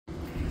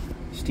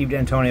Steve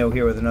D'Antonio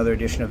here with another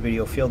edition of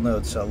Video Field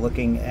Notes,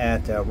 looking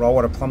at raw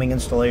water plumbing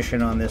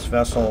installation on this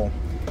vessel,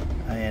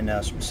 and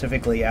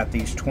specifically at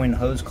these twin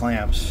hose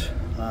clamps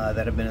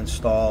that have been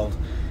installed.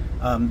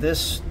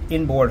 This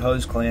inboard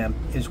hose clamp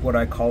is what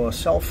I call a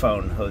cell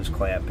phone hose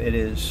clamp. It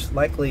is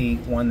likely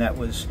one that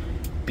was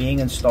being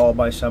installed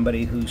by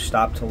somebody who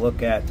stopped to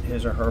look at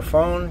his or her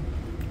phone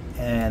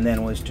and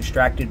then was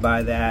distracted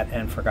by that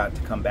and forgot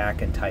to come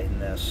back and tighten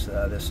this.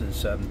 This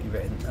is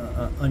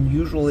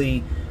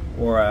unusually,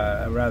 or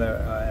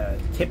rather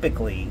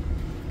typically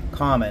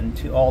common,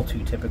 all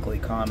too typically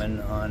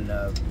common on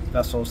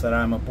vessels that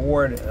I'm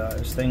aboard,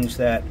 is things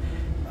that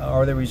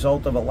are the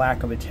result of a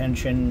lack of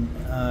attention,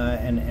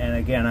 and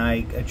again,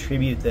 I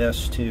attribute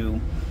this to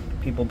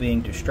people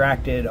being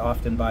distracted,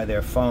 often by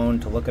their phone,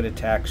 to look at a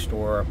text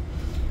or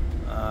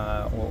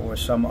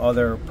some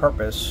other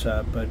purpose,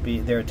 but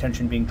their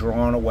attention being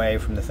drawn away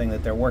from the thing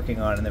that they're working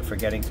on and then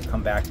forgetting to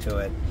come back to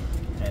it.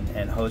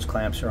 And hose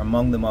clamps are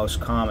among the most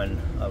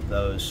common of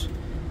those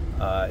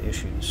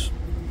issues.